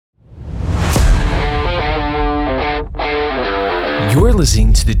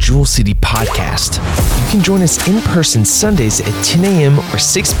listening to the Jewel City Podcast. You can join us in person Sundays at 10 a.m. or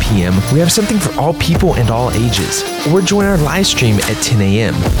 6 p.m. We have something for all people and all ages. Or join our live stream at 10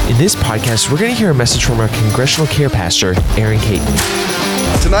 a.m. In this podcast, we're going to hear a message from our Congressional Care Pastor, Aaron Caton.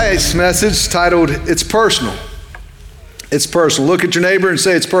 Tonight's message titled, It's Personal. It's personal. Look at your neighbor and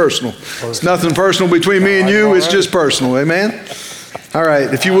say it's personal. It's nothing personal between me and you. It's just personal. Amen? All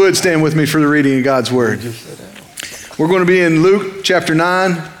right. If you would, stand with me for the reading of God's Word. We're going to be in Luke chapter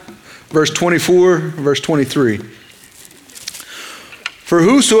 9, verse 24, verse 23. For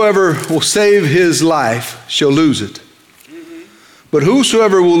whosoever will save his life shall lose it. But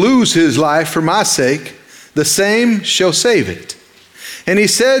whosoever will lose his life for my sake, the same shall save it. And he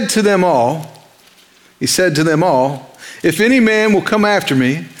said to them all, if any man will come after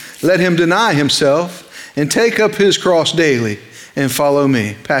me, let him deny himself and take up his cross daily and follow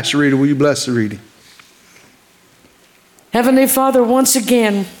me. Pastor Rita, will you bless the reading? Heavenly Father, once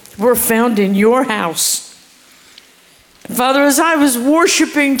again, we're found in your house. Father, as I was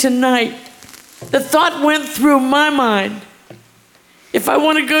worshiping tonight, the thought went through my mind. If I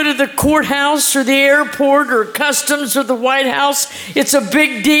want to go to the courthouse or the airport or customs or the White House, it's a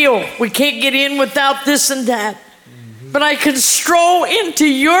big deal. We can't get in without this and that. But I can stroll into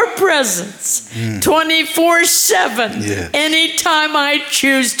your presence 24/7 anytime I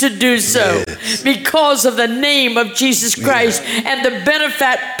choose to do so because of the name of Jesus Christ and the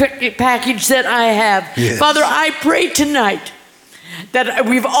benefit package that I have. Father, I pray tonight that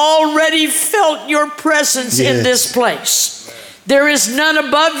we've already felt your presence in this place. There is none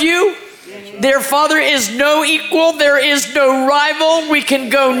above you. There, Father, is no equal. There is no rival. We can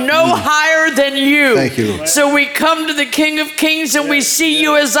go no higher than you. Thank you, Lord. So we come to the King of Kings and we see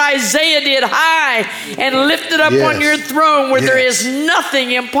you as Isaiah did, high and lifted up on your throne where there is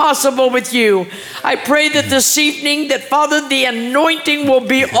nothing impossible with you. I pray that this evening that, Father, the anointing will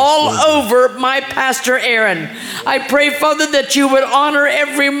be all over my Pastor Aaron. I pray, Father, that you would honor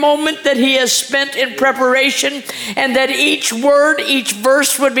every moment that he has spent in preparation and that each word, each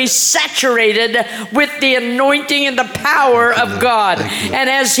verse would be saturated with the anointing and the power of God. And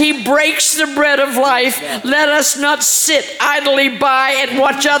as he breaks the bread of life, let us not sit idly by and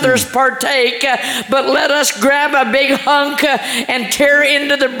watch others partake, but let us grab a big hunk and tear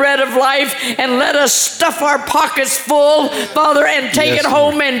into the bread of life and let us stuff our pockets full, Father, and take it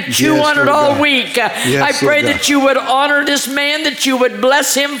home and chew on it all week. I pray that you would honor this man, that you would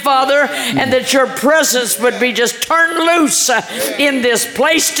bless him, Father, and that your presence would be just turned loose in this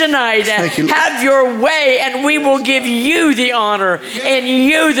place tonight. Have your way, and we will give you the honor and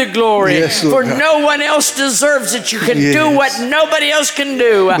you the glory. For no one else deserves it. You can do what nobody else can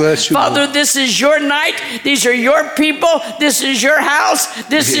do. Father, this is your night. These are your people. This is your house.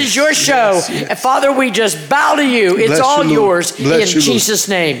 This is your show. And Father, we just bow to you. It's all yours in Jesus'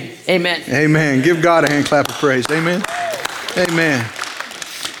 name. Amen. Amen. Give God a hand clap of praise. Amen. Amen.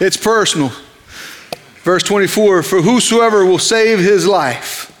 It's personal. Verse 24, for whosoever will save his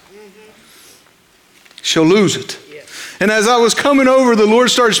life shall lose it. And as I was coming over, the Lord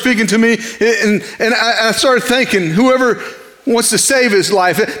started speaking to me, and I started thinking, whoever wants to save his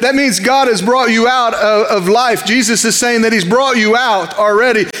life, that means God has brought you out of life. Jesus is saying that he's brought you out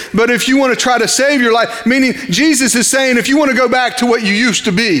already. But if you want to try to save your life, meaning Jesus is saying if you want to go back to what you used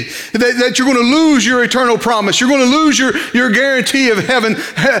to be, that you're going to lose your eternal promise. You're going to lose your guarantee of heaven.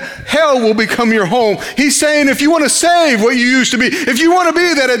 Hell will become your home. He's saying if you want to save what you used to be, if you want to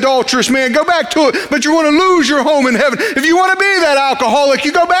be that adulterous man, go back to it, but you're going to lose your home in heaven. If you want to be that alcoholic,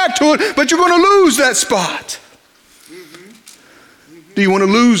 you go back to it, but you're going to lose that spot. Do you want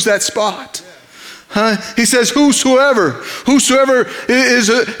to lose that spot? He says, whosoever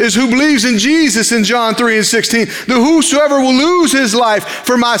is who believes in Jesus in John 3:16. The whosoever will lose his life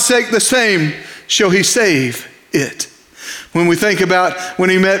for my sake, the same shall he save it. When we think about when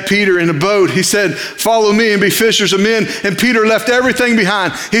he met Peter in the boat, he said, follow me and be fishers of men. And Peter left everything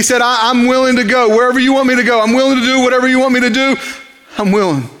behind. He said, I'm willing to go wherever you want me to go. I'm willing to do whatever you want me to do. I'm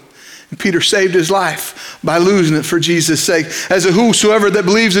willing. And Peter saved his life by losing it for Jesus' sake. As a whosoever that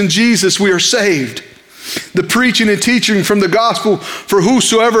believes in Jesus, we are saved. The preaching and teaching from the gospel for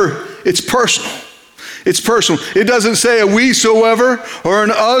whosoever, it's personal. It's personal. It doesn't say a we-soever or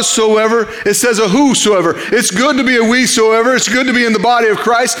an us-soever. It says a whosoever. It's good to be a we-soever. It's good to be in the body of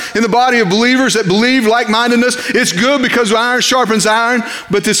Christ, in the body of believers that believe like-mindedness. It's good because iron sharpens iron,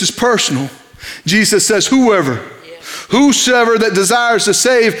 but this is personal. Jesus says whoever. Whosoever that desires to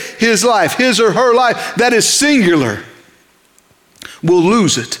save his life, his or her life, that is singular, will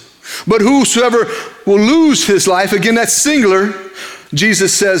lose it. But whosoever will lose his life, again, that's singular.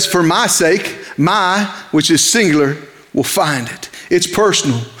 Jesus says, for my sake, my, which is singular, will find it. It's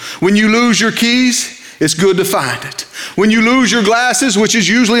personal. When you lose your keys, it's good to find it. When you lose your glasses, which is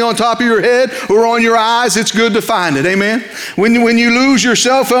usually on top of your head or on your eyes, it's good to find it. Amen? When you lose your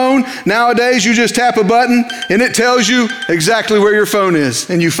cell phone, nowadays you just tap a button and it tells you exactly where your phone is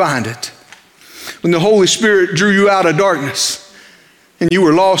and you find it. When the Holy Spirit drew you out of darkness and you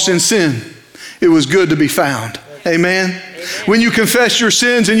were lost in sin, it was good to be found. Amen? When you confess your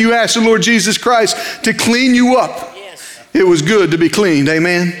sins and you ask the Lord Jesus Christ to clean you up, it was good to be cleaned.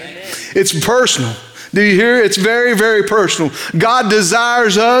 Amen? It's personal. Do you hear? It's very, very personal. God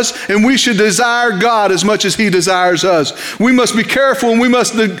desires us, and we should desire God as much as He desires us. We must be careful, and we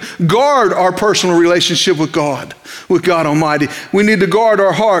must guard our personal relationship with God Almighty. We need to guard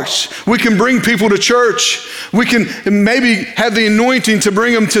our hearts. We can bring people to church. We can maybe have the anointing to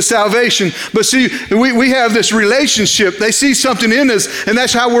bring them to salvation. But see, we have this relationship. They see something in us, and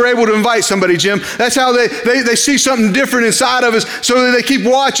that's how we're able to invite somebody, Jim. That's how they see something different inside of us, so that they keep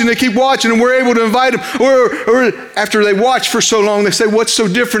watching, and we're able to invite them. Or after they watch for so long, they say, what's so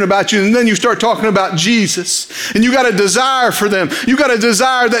different about you? And then you start talking about Jesus. And you got a desire for them. You got a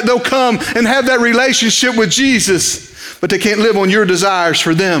desire that they'll come and have that relationship with Jesus. But they can't live on your desires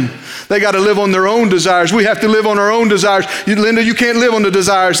for them. They got to live on their own desires. We have to live on our own desires. Linda, you can't live on the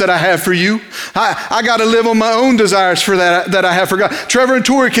desires that I have for you. I got to live on my own desires for that I have for God. Trevor and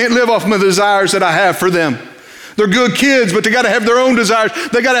Tori can't live off my desires that I have for them. They're good kids, but they got to have their own desires.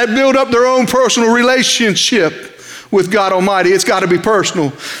 They got to build up their own personal relationship with God Almighty. It's got to be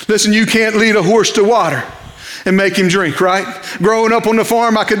personal. Listen, you can't lead a horse to water and make him drink, right? Growing up on the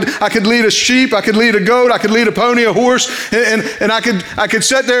farm, I could lead a sheep, I could lead a goat, I could lead a pony, a horse, and I could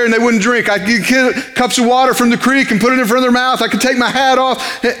sit there and they wouldn't drink. I could get cups of water from the creek and put it in front of their mouth. I could take my hat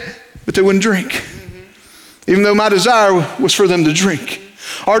off, but they wouldn't drink. Even though my desire was for them to drink.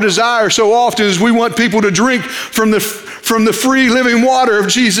 Our desire so often is we want people to drink from the free living water of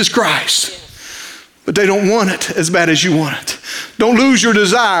Jesus Christ. But they don't want it as bad as you want it. Don't lose your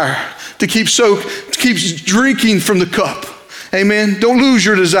desire to keep drinking from the cup. Amen. Don't lose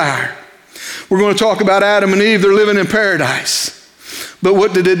your desire. We're going to talk about Adam and Eve. They're living in paradise. But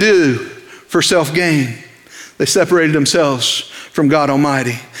what did they do for self-gain? They separated themselves from God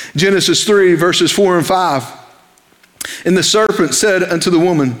Almighty. Genesis 3, verses 4 and 5. And the serpent said unto the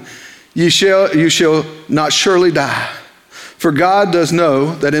woman, you shall not surely die. For God does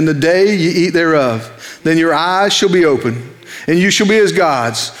know that in the day ye eat thereof, then your eyes shall be open, and you shall be as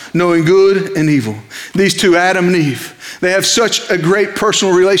gods, knowing good and evil. These two, Adam and Eve, they have such a great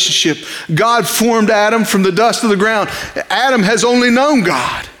personal relationship. God formed Adam from the dust of the ground. Adam has only known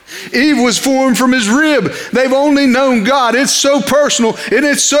God. Eve was formed from his rib. They've only known God. It's so personal and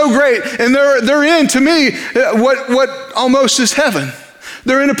it's so great. And they're in, to me, what almost is heaven.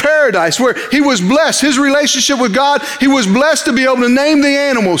 They're in a paradise where he was blessed. His relationship with God, he was blessed to be able to name the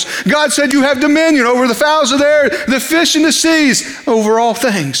animals. God said, you have dominion over the fowls of the air, the fish in the seas, over all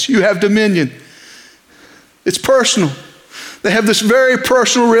things. You have dominion. It's personal. They have this very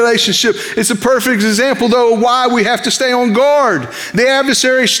personal relationship. It's a perfect example, though, of why we have to stay on guard. The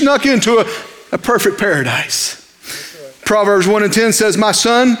adversary snuck into a perfect paradise. Proverbs 1 and 10 says, my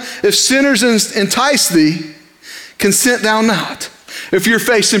son, if sinners entice thee, consent thou not. If you're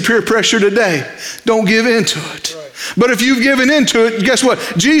facing peer pressure today, don't give in to it. But if you've given into it, guess what?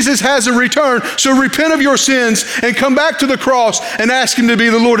 Jesus has a return. So repent of your sins and come back to the cross and ask him to be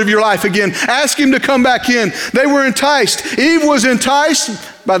the Lord of your life again. Ask him to come back in. They were enticed. Eve was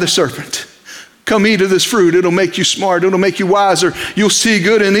enticed by the serpent. Come eat of this fruit. It'll make you smart. It'll make you wiser. You'll see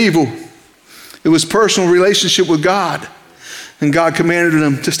good and evil. It was personal relationship with God. And God commanded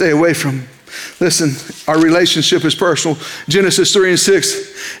them to stay away from him. Listen, our relationship is personal. Genesis 3 and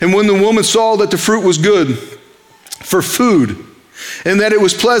 6. And when the woman saw that the fruit was good for food, and that it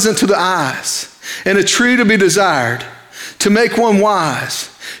was pleasant to the eyes, and a tree to be desired, to make one wise,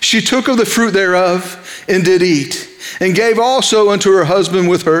 she took of the fruit thereof, and did eat, and gave also unto her husband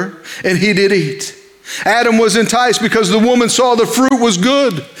with her, and he did eat. Adam was enticed because the woman saw the fruit was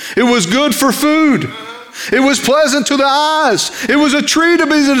good. It was good for food. It was pleasant to the eyes. It was a tree to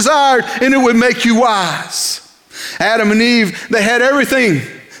be desired, and it would make you wise. Adam and Eve, they had everything.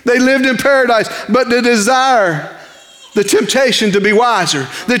 They lived in paradise, but the desire, the temptation to be wiser,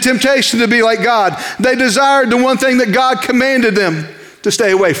 the temptation to be like God, they desired the one thing that God commanded them to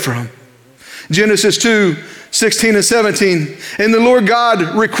stay away from. Genesis 2, 16 and 17. And the Lord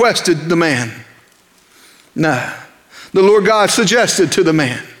God requested the man. No. The Lord God suggested to the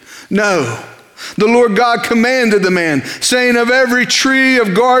man. No. The Lord God commanded the man, saying, of every tree of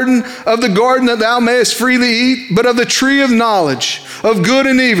the garden that thou mayest freely eat, but of the tree of knowledge of good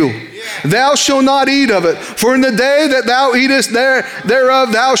and evil, thou shalt not eat of it, for in the day that thou eatest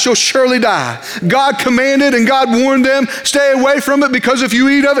thereof, thou shalt surely die. God commanded and God warned them, stay away from it, because if you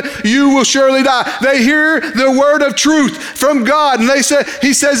eat of it, you will surely die. They hear the word of truth from God, and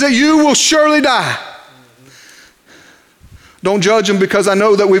he says that you will surely die. Don't judge them, because I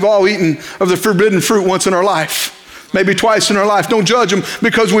know that we've all eaten of the forbidden fruit once in our life. Maybe twice in our life. Don't judge them,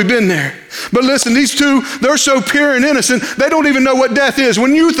 because we've been there. But listen, these two, they're so pure and innocent, they don't even know what death is.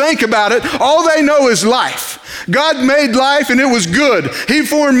 When you think about it, all they know is life. God made life and it was good. He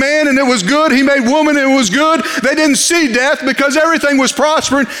formed man and it was good. He made woman and it was good. They didn't see death because everything was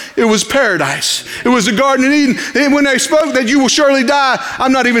prospering. It was paradise. It was the Garden of Eden. And when they spoke that you will surely die,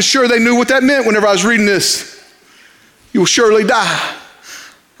 I'm not even sure they knew what that meant whenever I was reading this. You will surely die.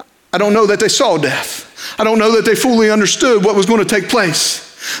 I don't know that they saw death. I don't know that they fully understood what was going to take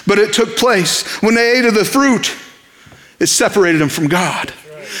place, but it took place. When they ate of the fruit, it separated them from God.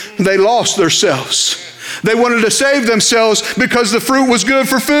 They lost themselves. They wanted to save themselves because the fruit was good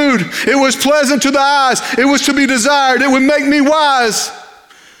for food. It was pleasant to the eyes. It was to be desired. It would make me wise.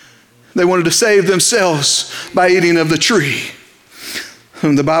 They wanted to save themselves by eating of the tree.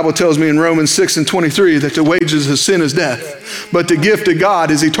 And the Bible tells me in Romans 6:23 that the wages of sin is death, but the gift of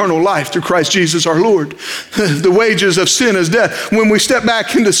God is eternal life through Christ Jesus our Lord. The wages of sin is death. When we step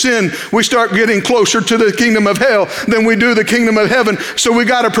back into sin, we start getting closer to the kingdom of hell than we do the kingdom of heaven. So we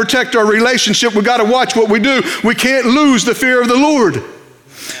got to protect our relationship. We got to watch what we do. We can't lose the fear of the Lord.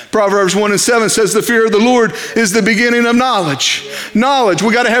 Proverbs 1:7 says the fear of the Lord is the beginning of knowledge. Knowledge.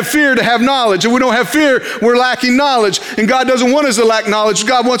 We got to have fear to have knowledge. If we don't have fear, we're lacking knowledge. And God doesn't want us to lack knowledge.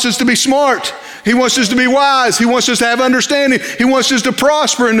 God wants us to be smart. He wants us to be wise. He wants us to have understanding. He wants us to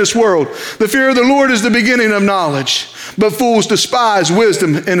prosper in this world. The fear of the Lord is the beginning of knowledge. But fools despise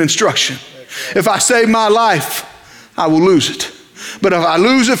wisdom and instruction. If I save my life, I will lose it. But if I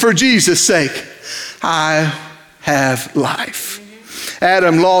lose it for Jesus' sake, I have life.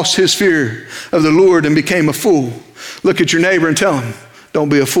 Adam lost his fear of the Lord and became a fool. Look at your neighbor and tell him, don't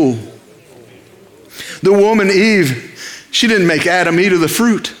be a fool. The woman Eve, she didn't make Adam eat of the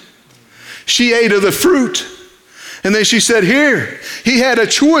fruit. She ate of the fruit. And then she said, here. He had a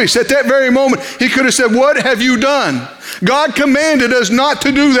choice. At that very moment, he could have said, what have you done? God commanded us not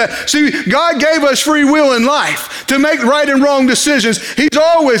to do that. See, God gave us free will in life to make right and wrong decisions. He's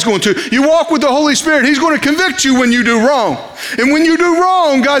always going to. You walk with the Holy Spirit. He's going to convict you when you do wrong. And when you do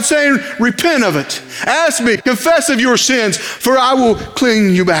wrong, God's saying, repent of it. Ask me, confess of your sins, for I will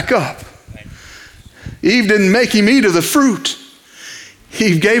clean you back up. Eve didn't make him eat of the fruit.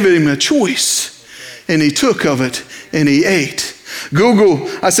 He gave him a choice, and he took of it, and he ate.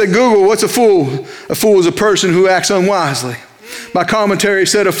 I said, Google, what's a fool? A fool is a person who acts unwisely. My commentary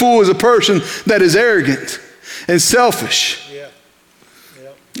said a fool is a person that is arrogant and selfish.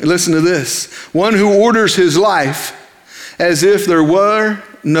 Listen to this. One who orders his life as if there were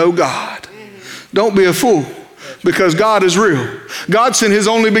no God. Don't be a fool, because God is real. God sent his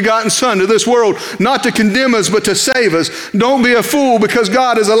only begotten Son to this world, not to condemn us, but to save us. Don't be a fool, because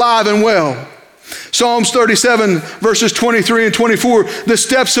God is alive and well. Psalms 37 verses 23 and 24, the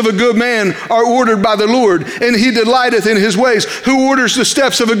steps of a good man are ordered by the Lord, and he delighteth in his ways. Who orders the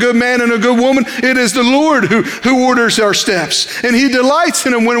steps of a good man and a good woman? It is the Lord who orders our steps, and he delights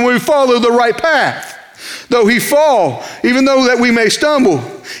in them when we follow the right path. Though he fall, even though that we may stumble,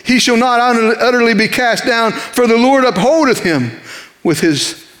 he shall not utterly be cast down, for the Lord upholdeth him with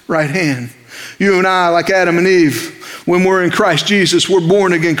his right hand. You and I, like Adam and Eve, when we're in Christ Jesus, we're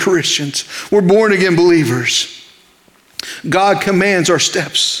born again Christians. We're born again believers. God commands our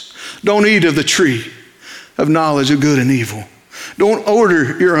steps. Don't eat of the tree of knowledge of good and evil. Don't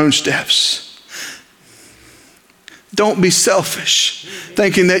order your own steps. Don't be selfish,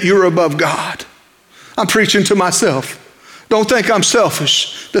 thinking that you're above God. I'm preaching to myself. Don't think I'm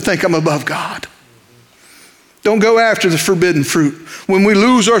selfish to think I'm above God. Don't go after the forbidden fruit. When we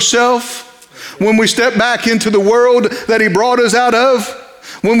lose ourselves, when we step back into the world that he brought us out of,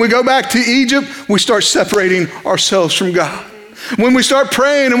 when we go back to Egypt, we start separating ourselves from God. When we start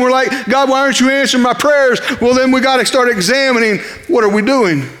praying and we're like, God, why aren't you answering my prayers? Well, then we got to start examining, what are we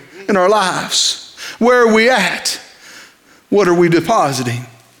doing in our lives? Where are we at? What are we depositing?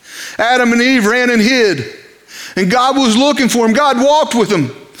 Adam and Eve ran and hid, and God was looking for them. God walked with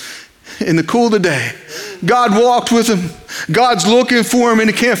them in the cool of the day. God walked with them. God's looking for him, and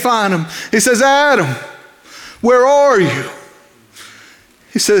he can't find him. He says, Adam, where are you?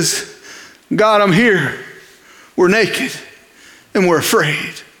 He says, God, I'm here. We're naked and we're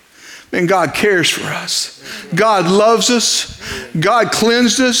afraid. And God cares for us. God loves us. God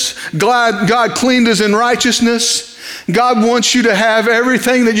cleansed us. God cleaned us in righteousness. God wants you to have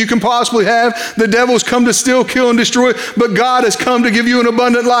everything that you can possibly have. The devil's come to steal, kill, and destroy, but God has come to give you an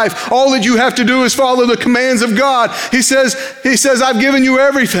abundant life. All that you have to do is follow the commands of God. He says, I've given you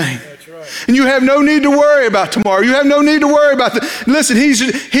everything. And you have no need to worry about tomorrow. You have no need to worry about Listen, he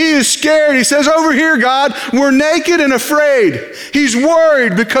is scared. He says, over here, God, we're naked and afraid. He's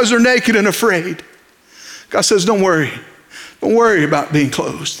worried because they're naked and afraid. God says, don't worry. Don't worry about being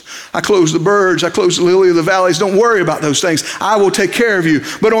clothed. I clothe the birds. I clothe the lily of the valleys. Don't worry about those things. I will take care of you.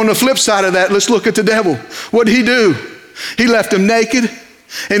 But on the flip side of that, let's look at the devil. What did he do? He left him naked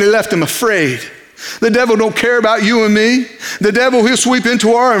and he left him afraid. The devil don't care about you and me. The devil, he'll sweep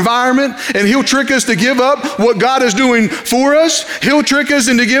into our environment and he'll trick us to give up what God is doing for us. He'll trick us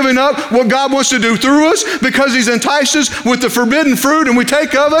into giving up what God wants to do through us because he's enticed us with the forbidden fruit and we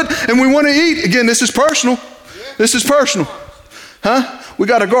take of it and we want to eat. Again, this is personal. This is personal. We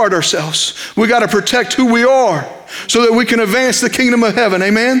got to guard ourselves. We got to protect who we are so that we can advance the kingdom of heaven.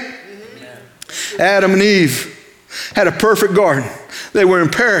 Amen? Adam and Eve had a perfect garden. They were in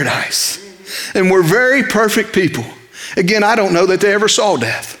paradise. And we're very perfect people. Again, I don't know that they ever saw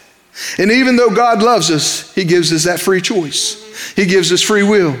death. And even though God loves us, he gives us that free choice. He gives us free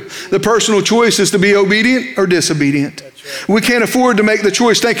will. The personal choice is to be obedient or disobedient. We can't afford to make the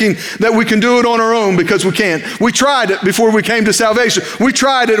choice thinking that we can do it on our own because we can't. We tried it before we came to salvation. We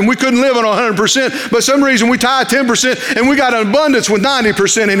tried it and we couldn't live on 100%. But some reason we tied 10% and we got an abundance with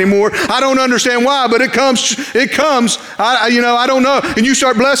 90% anymore. I don't understand why, but it comes. I don't know. And you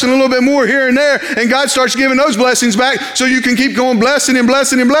start blessing a little bit more here and there and God starts giving those blessings back so you can keep going blessing and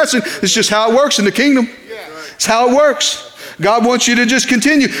blessing and blessing. It's just how it works in the kingdom. It's how it works. God wants you to just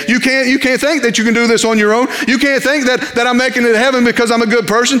continue. You can't think that you can do this on your own. You can't think that I'm making it to heaven because I'm a good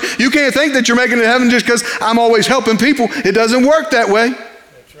person. You can't think that you're making it to heaven just because I'm always helping people. It doesn't work that way.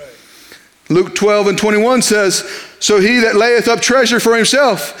 That's right. Luke 12:21 says, so he that layeth up treasure for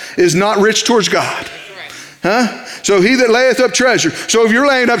himself is not rich towards God. So he that layeth up treasure. So if you're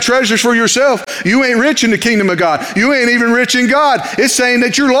laying up treasures for yourself, you ain't rich in the kingdom of God. You ain't even rich in God. It's saying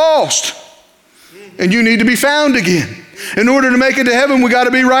that you're lost and you need to be found again. In order to make it to heaven, we got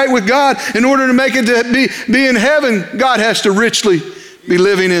to be right with God. In order to make it to be in heaven, God has to richly be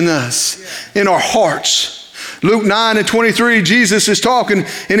living in us, in our hearts. Luke 9:23, Jesus is talking,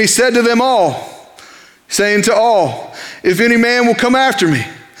 and he said to them all, saying to all, if any man will come after me,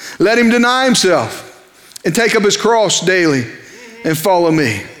 let him deny himself and take up his cross daily and follow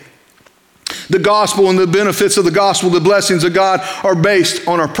me. The gospel and the benefits of the gospel, the blessings of God are based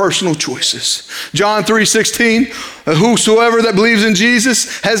on our personal choices. John 3:16, whosoever that believes in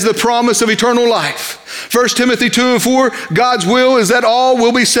Jesus has the promise of eternal life. 1 Timothy 2:4, God's will is that all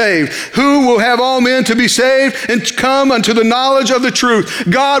will be saved. Who will have all men to be saved and come unto the knowledge of the truth?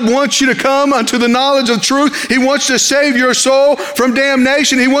 God wants you to come unto the knowledge of truth. He wants to save your soul from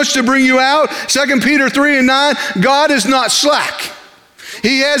damnation. He wants to bring you out. 2 Peter 3:9, God is not slack.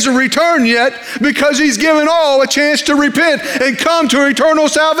 He hasn't returned yet because he's given all a chance to repent and come to eternal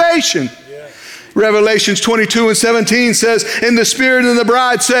salvation. Yeah. Revelations 22:17 says, and the Spirit and the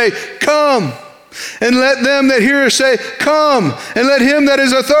bride say, come. And let them that hear say, come. And let him that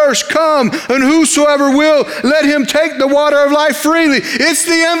is athirst come. And whosoever will, let him take the water of life freely. It's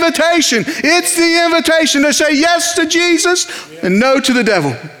the invitation. It's the invitation to say yes to Jesus and no to the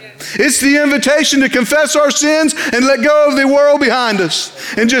devil. It's the invitation to confess our sins and let go of the world behind us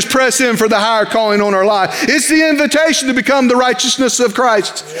and just press in for the higher calling on our life. It's the invitation to become the righteousness of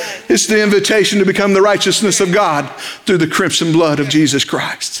Christ. It's the invitation to become the righteousness of God through the crimson blood of Jesus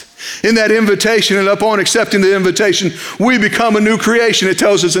Christ. In that invitation and upon accepting the invitation, we become a new creation. It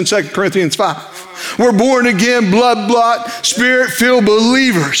tells us in 2 Corinthians 5. We're born again, blood-bought, spirit-filled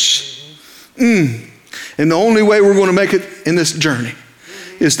believers. And the only way we're going to make it in this journey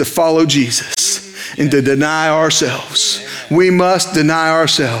is to follow Jesus and to deny ourselves. We must deny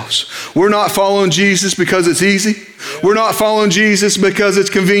ourselves. We're not following Jesus because it's easy. We're not following Jesus because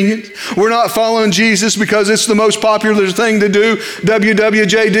it's convenient. We're not following Jesus because it's the most popular thing to do,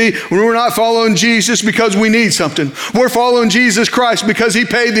 WWJD. We're not following Jesus because we need something. We're following Jesus Christ because he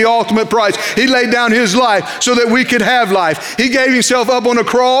paid the ultimate price. He laid down his life so that we could have life. He gave himself up on a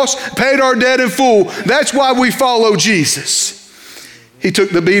cross, paid our debt in full. That's why we follow Jesus. He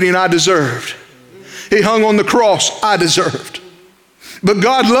took the beating I deserved. He hung on the cross I deserved. But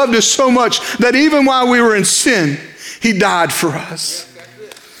God loved us so much that even while we were in sin, he died for us.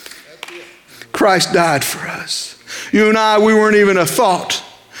 Christ died for us. You and I, we weren't even a thought.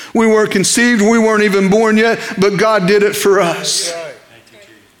 We weren't conceived. We weren't even born yet, but God did it for us.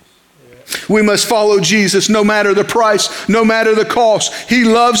 We must follow Jesus no matter the price, no matter the cost. He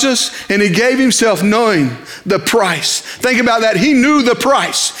loves us and he gave himself knowing the price. Think about that. He knew the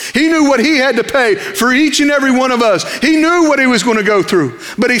price. He knew what he had to pay for each and every one of us. He knew what he was going to go through,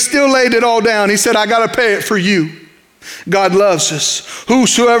 but he still laid it all down. He said, I got to pay it for you. God loves us.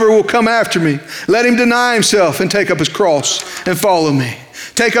 Whosoever will come after me, let him deny himself and take up his cross and follow me.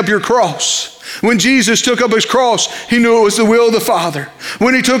 Take up your cross. When Jesus took up his cross, he knew it was the will of the Father.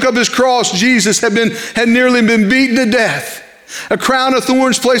 When he took up his cross, Jesus had nearly been beaten to death. A crown of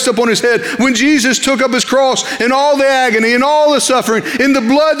thorns placed upon his head. When Jesus took up his cross in all the agony and all the suffering, in the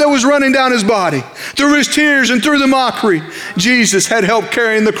blood that was running down his body, through his tears and through the mockery, Jesus had help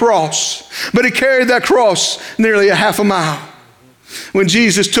carrying the cross. But he carried that cross nearly a half a mile. When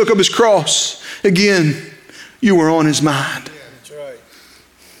Jesus took up his cross, again, you were on his mind.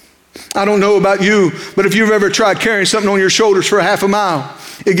 I don't know about you, but if you've ever tried carrying something on your shoulders for a half a mile,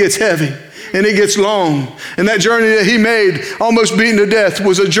 it gets heavy and it gets long. And that journey that he made, almost beaten to death,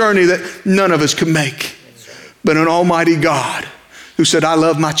 was a journey that none of us could make. But an almighty God who said, I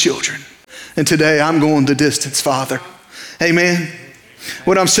love my children. And today I'm going the distance, Father. Amen.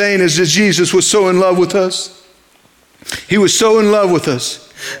 What I'm saying is that Jesus was so in love with us. He was so in love with us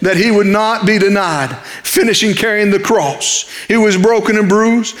that he would not be denied finishing carrying the cross. He was broken and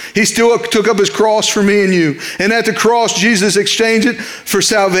bruised. He still took up his cross for me and you. And at the cross, Jesus exchanged it for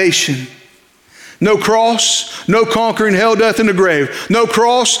salvation. No cross, no conquering hell, death, and the grave. No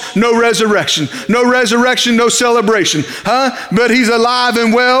cross, no resurrection. No resurrection, no celebration. But he's alive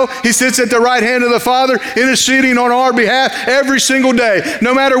and well. He sits at the right hand of the Father, interceding on our behalf every single day.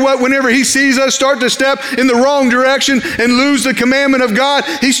 No matter what, whenever he sees us start to step in the wrong direction and lose the commandment of God,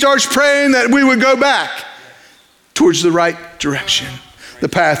 he starts praying that we would go back towards the right direction, the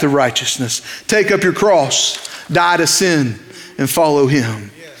path of righteousness. Take up your cross, die to sin, and follow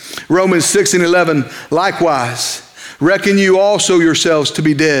him. Romans 6:11, likewise, reckon you also yourselves to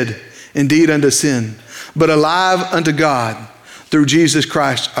be dead indeed unto sin, but alive unto God through Jesus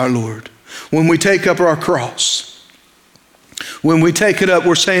Christ our Lord. When we take up our cross, when we take it up,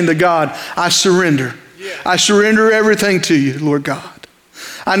 we're saying to God, I surrender. I surrender everything to you, Lord God.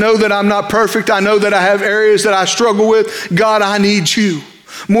 I know that I'm not perfect. I know that I have areas that I struggle with. God, I need you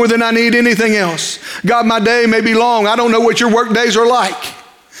more than I need anything else. God, my day may be long. I don't know what your work days are like.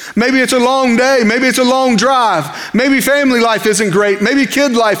 Maybe it's a long day. Maybe it's a long drive. Maybe family life isn't great. Maybe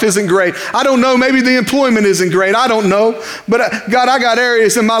kid life isn't great. I don't know. Maybe the employment isn't great. I don't know. But God, I got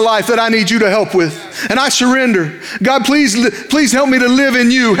areas in my life that I need you to help with. And I surrender. God, please help me to live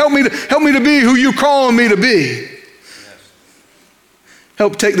in you. Help me to be who you're calling me to be.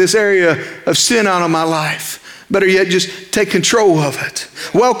 Help take this area of sin out of my life. Better yet, just take control of it.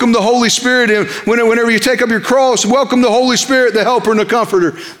 Welcome the Holy Spirit in. Whenever you take up your cross, welcome the Holy Spirit, the helper and the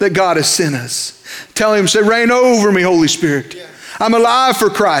comforter that God has sent us. Tell him, say, reign over me, Holy Spirit. I'm alive for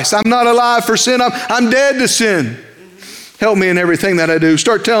Christ. I'm not alive for sin. I'm dead to sin. Help me in everything that I do.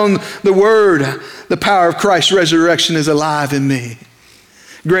 Start telling the word, the power of Christ's resurrection is alive in me.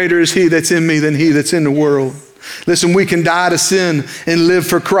 Greater is he that's in me than he that's in the world. Listen, we can die to sin and live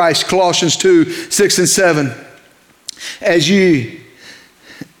for Christ. Colossians 2:6-7. As ye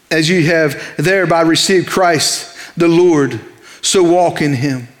have thereby received Christ the Lord, so walk in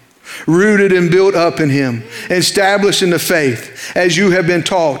him, rooted and built up in him, established in the faith, as you have been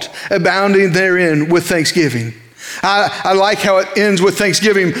taught, abounding therein with thanksgiving. I like how it ends with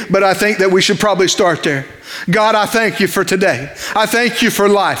thanksgiving, but I think that we should probably start there. God, I thank you for today. I thank you for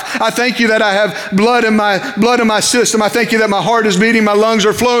life. I thank you that I have blood in my system. I thank you that my heart is beating, my lungs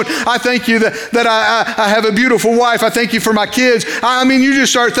are flowing. I thank you that I have a beautiful wife. I thank you for my kids. I mean, you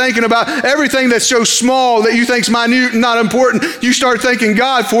just start thinking about everything that's so small that you think's minute and not important. You start thanking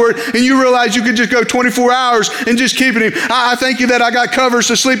God for it, and you realize you could just go 24 hours and just keeping him. I thank you that I got covers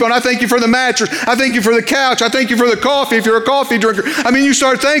to sleep on. I thank you for the mattress. I thank you for the couch. I thank you for the coffee if you're a coffee drinker. I mean, you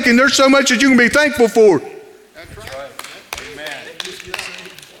start thinking there's so much that you can be thankful for.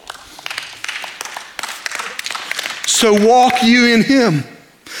 So walk you in him.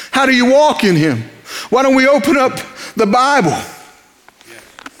 How do you walk in him? Why don't we open up the Bible?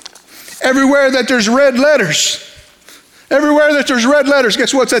 Everywhere that there's red letters,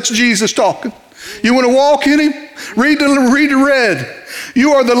 guess what? That's Jesus talking. You want to walk in him? Read the red.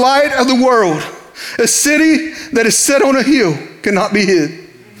 You are the light of the world. A city that is set on a hill cannot be hid.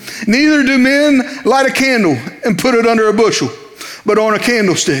 Neither do men light a candle and put it under a bushel, but on a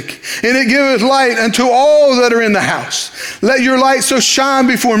candlestick, and it giveth light unto all that are in the house. Let your light so shine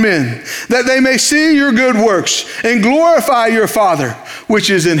before men, that they may see your good works and glorify your Father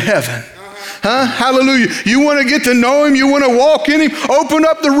which is in heaven. Huh? Hallelujah. You want to get to know him? You want to walk in him? Open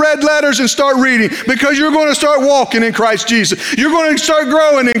up the red letters and start reading, because you're going to start walking in Christ Jesus. You're going to start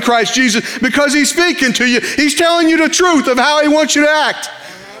growing in Christ Jesus because he's speaking to you. He's telling you the truth of how he wants you to act.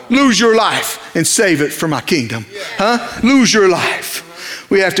 Lose your life and save it for my kingdom. Huh? Lose your life.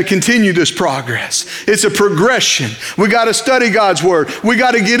 We have to continue this progress. It's a progression. We got to study God's word. We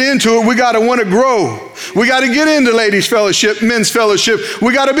got to get into it. We got to want to grow. We got to get into ladies' fellowship, men's fellowship.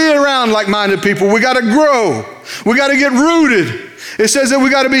 We got to be around like-minded people. We got to grow. We got to get rooted. It says that we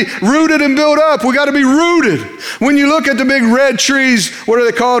got to be rooted and built up. We got to be rooted. When you look at the big red trees, what are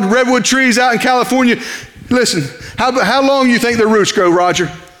they called? Redwood trees out in California. Listen, how long do you think their roots grow, Roger?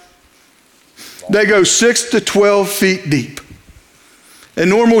 They go 6 to 12 feet deep. A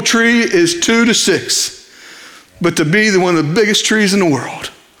normal tree is 2 to 6. But to be one of the biggest trees in the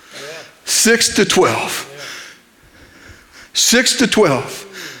world, 6 to 12. 6 to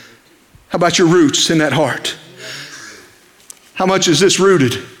 12. How about your roots in that heart? How much is this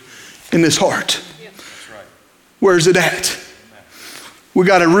rooted in this heart? Where's it at? We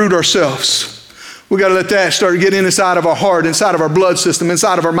got to root ourselves. We got to let that start getting inside of our heart, inside of our blood system,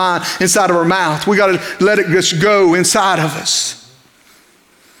 inside of our mind, inside of our mouth. We got to let it just go inside of us.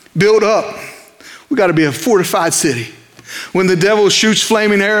 Build up. We got to be a fortified city. When the devil shoots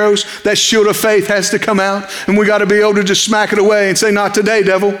flaming arrows, that shield of faith has to come out, and we got to be able to just smack it away and say, not today,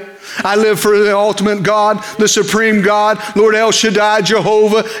 devil. I live for the ultimate God, the supreme God, Lord El Shaddai,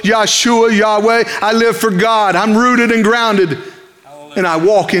 Jehovah, Yahshua, Yahweh. I live for God. I'm rooted and grounded, and I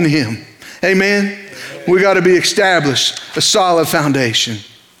walk in him. Amen? We got to be established, a solid foundation.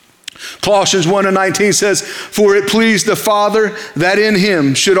 Colossians 1:19 says, for it pleased the Father that in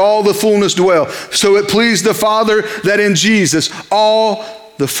him should all the fullness dwell. So it pleased the Father that in Jesus all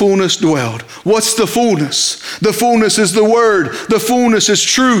the fullness dwelled. What's the fullness? The fullness is the word. The fullness is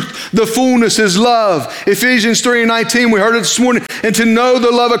truth. The fullness is love. Ephesians 3:19, we heard it this morning. And to know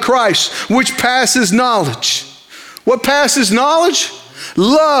the love of Christ, which passes knowledge. What passes knowledge?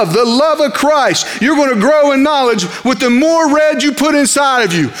 Love, the love of Christ. You're going to grow in knowledge with the more red you put inside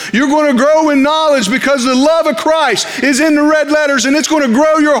of you. You're going to grow in knowledge because the love of Christ is in the red letters, and it's going to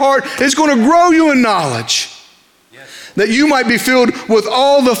grow your heart. It's going to grow you in knowledge. Yes. That you might be filled with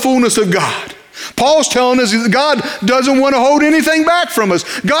all the fullness of God. Paul's telling us that God doesn't want to hold anything back from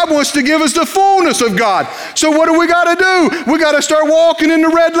us. God wants to give us the fullness of God. So what do we got to do? We got to start walking in the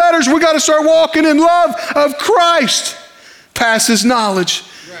red letters. We got to start walking in love of Christ. Passes knowledge.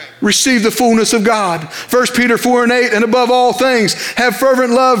 Right. Receive the fullness of God. 1 Peter 4:8, and above all things, have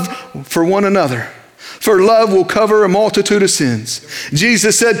fervent love for one another. For love will cover a multitude of sins.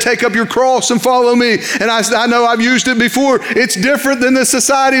 Jesus said, take up your cross and follow me. And I know I've used it before. It's different than the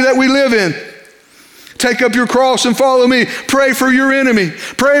society that we live in. Take up your cross and follow me. Pray for your enemy.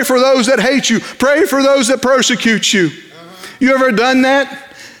 Pray for those that hate you. Pray for those that persecute you. You ever done that?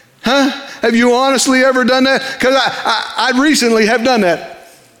 Huh? Have you honestly ever done that? Because I recently have done that.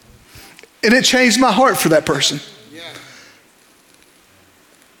 And it changed my heart for that person.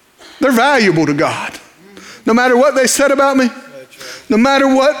 They're valuable to God. No matter what they said about me, no matter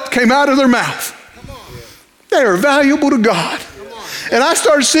what came out of their mouth, they are valuable to God. And I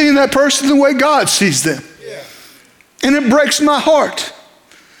started seeing that person the way God sees them. And it breaks my heart.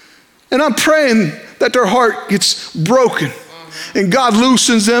 And I'm praying that their heart gets broken. And God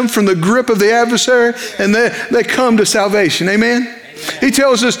loosens them from the grip of the adversary, and they come to salvation. Amen? He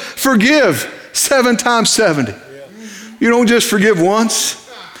tells us, forgive 7 times 70. You don't just forgive once.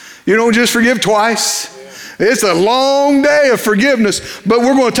 You don't just forgive twice. It's a long day of forgiveness, but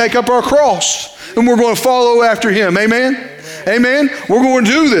we're going to take up our cross, and we're going to follow after him. Amen? Amen? We're going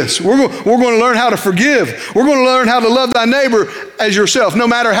to do this. We're going to learn how to forgive. We're going to learn how to love thy neighbor as yourself, no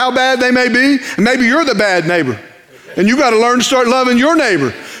matter how bad they may be. And maybe you're the bad neighbor. And you got to learn to start loving your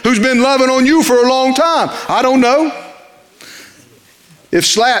neighbor who's been loving on you for a long time. I don't know. If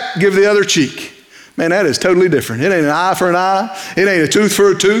slap, give the other cheek. Man, that is totally different. It ain't an eye for an eye. It ain't a tooth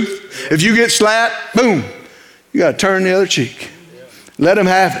for a tooth. If you get slapped, boom, you got to turn the other cheek. Let him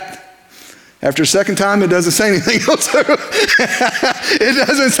have it. After a second time, it doesn't say anything else. It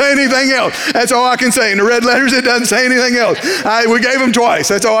doesn't say anything else. That's all I can say. In the red letters, it doesn't say anything else. We gave them twice.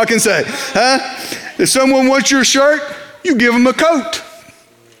 That's all I can say. Huh? If someone wants your shirt, you give them a coat.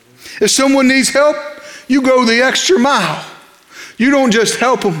 If someone needs help, you go the extra mile. You don't just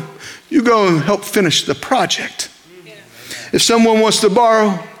help them. You go and help finish the project. If someone wants to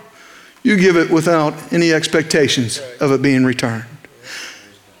borrow, you give it without any expectations of it being returned.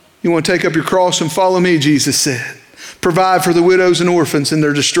 You want to take up your cross and follow me, Jesus said. Provide for the widows and orphans in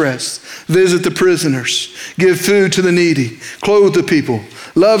their distress. Visit the prisoners. Give food to the needy. Clothe the people.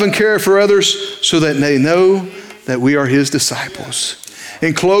 love and care for others so that they know that we are his disciples.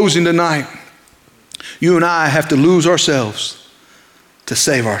 In closing tonight, you and I have to lose ourselves to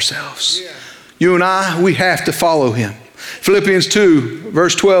save ourselves. You and I, we have to follow him. Philippians 2,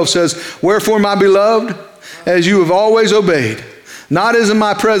 verse 12 says, wherefore, my beloved, as you have always obeyed, not as in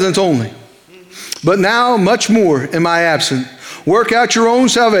my presence only, but now much more in my absence, work out your own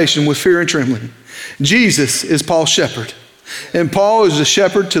salvation with fear and trembling. Jesus is Paul's shepherd. And Paul is the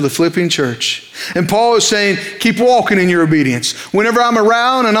shepherd to the Philippian church. And Paul is saying, keep walking in your obedience. Whenever I'm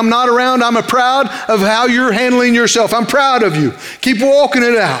around and I'm not around, I'm proud of how you're handling yourself. I'm proud of you. Keep walking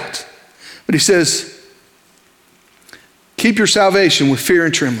it out. But he says, keep your salvation with fear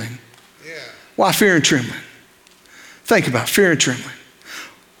and trembling. Yeah. Why fear and trembling? Think about fear and trembling.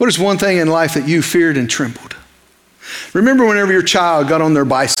 What is one thing in life that you feared and trembled? Remember whenever your child got on their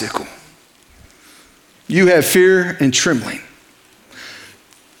bicycle, you had fear and trembling.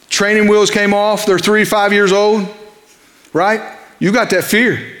 Training wheels came off, they're 3 to 5 years old, right? You got that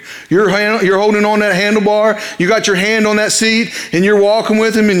fear. You're holding on that handlebar, you got your hand on that seat, and you're walking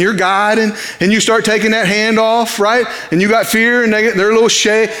with them, and you're guiding, and you start taking that hand off, right? And you got fear, and they're a little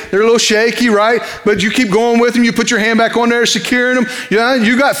shaky, right? But you keep going with them, you put your hand back on there, securing them.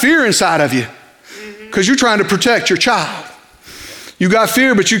 You got fear inside of you because you're trying to protect your child. You got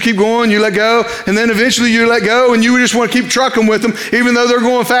fear, but you keep going, you let go, and then eventually you let go, and you just want to keep trucking with them, even though they're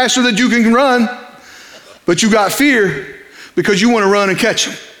going faster than you can run. But you got fear because you want to run and catch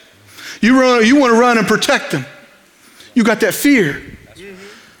them. You want to run and protect them. You got that fear.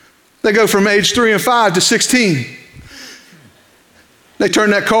 They go from age 3 and 5 to 16. They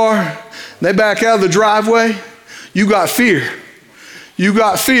turn that car, they back out of the driveway. You got fear. You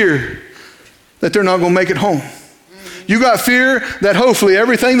got fear that they're not going to make it home. You got fear that hopefully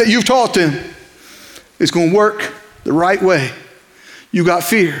everything that you've taught them is going to work the right way. You got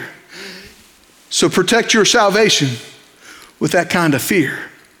fear. So protect your salvation with that kind of fear.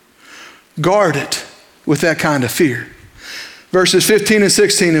 Guard it with that kind of fear. Verses 15 and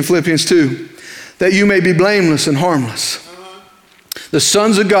 16 in Philippians 2, that you may be blameless and harmless, the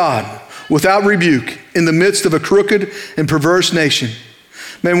sons of God without rebuke in the midst of a crooked and perverse nation.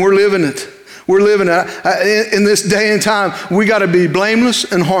 Man, we're living it. We're living in this day and time. We got to be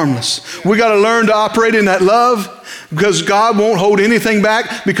blameless and harmless. We got to learn to operate in that love, because God won't hold anything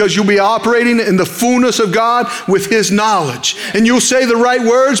back, because you'll be operating in the fullness of God with his knowledge. And you'll say the right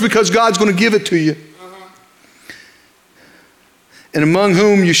words because God's going to give it to you. And among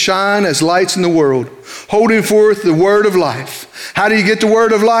whom you shine as lights in the world, holding forth the word of life. How do you get the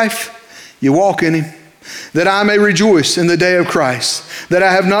word of life? You walk in him. That I may rejoice in the day of Christ, that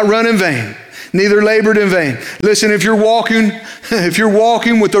I have not run in vain, neither labored in vain. Listen, if you're walking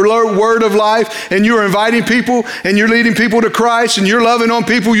with the word of life, and you're inviting people, and you're leading people to Christ, and you're loving on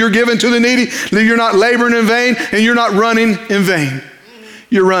people, you're giving to the needy, you're not laboring in vain, and you're not running in vain.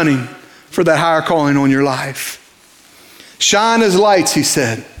 You're running for that higher calling on your life. Shine as lights, he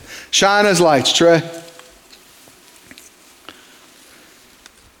said. Shine as lights, Trey.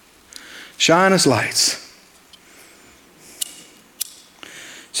 Shine as lights.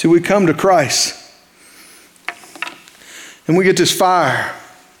 See, we come to Christ and we get this fire.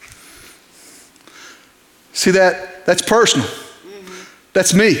 See, that's personal.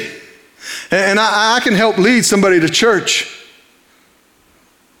 That's me. And I can help lead somebody to church.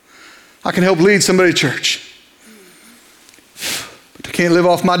 I can help lead somebody to church. But they can't live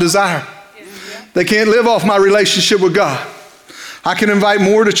off my desire. They can't live off my relationship with God. I can invite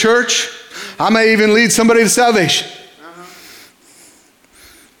more to church. I may even lead somebody to salvation.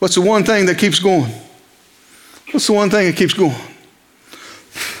 What's the one thing that keeps going? What's the one thing that keeps going?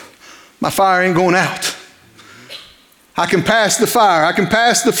 My fire ain't going out. I can pass the fire. I can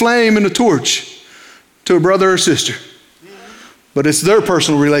pass the flame and the torch to a brother or sister. But it's their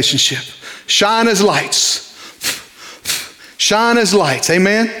personal relationship. Shine as lights. Shine as lights.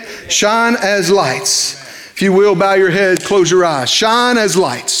 Amen? Shine as lights. If you will, bow your head, close your eyes. Shine as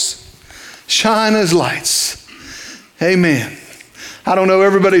lights. Shine as lights. Amen. I don't know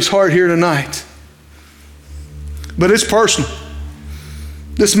everybody's heart here tonight, but it's personal.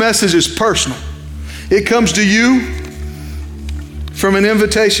 This message is personal. It comes to you from an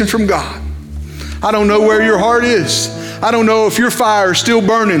invitation from God. I don't know where your heart is. I don't know if your fire is still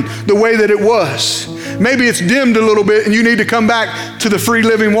burning the way that it was. Maybe it's dimmed a little bit and you need to come back to the free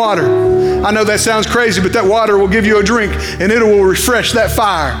living water. I know that sounds crazy, but that water will give you a drink and it will refresh that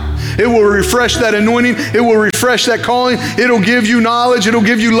fire. It will refresh that anointing. It will refresh that calling. It'll give you knowledge. It'll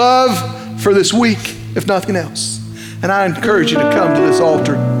give you love for this week, if nothing else. And I encourage you to come to this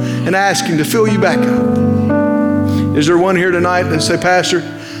altar and ask him to fill you back up. Is there one here tonight that say, Pastor,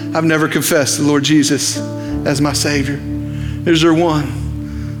 I've never confessed the Lord Jesus as my Savior? Is there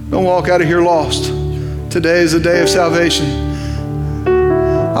one? Don't walk out of here lost. Today is the day of salvation.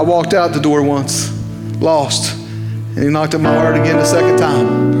 I walked out the door once, lost, and He knocked at my heart again the second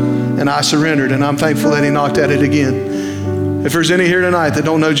time, and I surrendered, and I'm thankful that He knocked at it again. If there's any here tonight that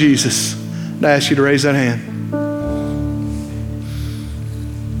don't know Jesus, I ask you to raise that hand.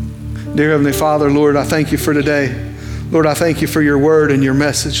 Dear Heavenly Father, Lord, I thank you for today. Lord, I thank you for your word and your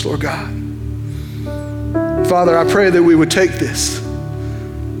message, Lord God. Father, I pray that we would take this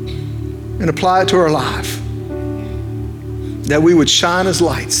and apply it to our life. That we would shine as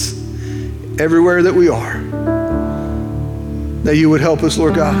lights everywhere that we are. That you would help us,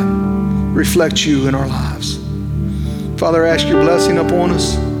 Lord God, reflect you in our lives. Father, I ask your blessing upon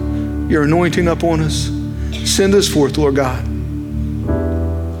us, your anointing upon us. Send us forth, Lord God.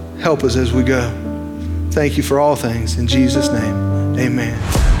 Help us as we go. Thank you for all things. In Jesus' name, amen.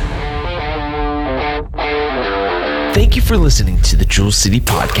 Thank you for listening to the Jewel City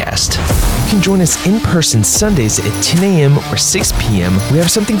Podcast. You can join us in person Sundays at 10 a.m. or 6 p.m. We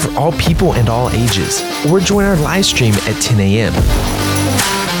have something for all people and all ages. Or join our live stream at 10 a.m.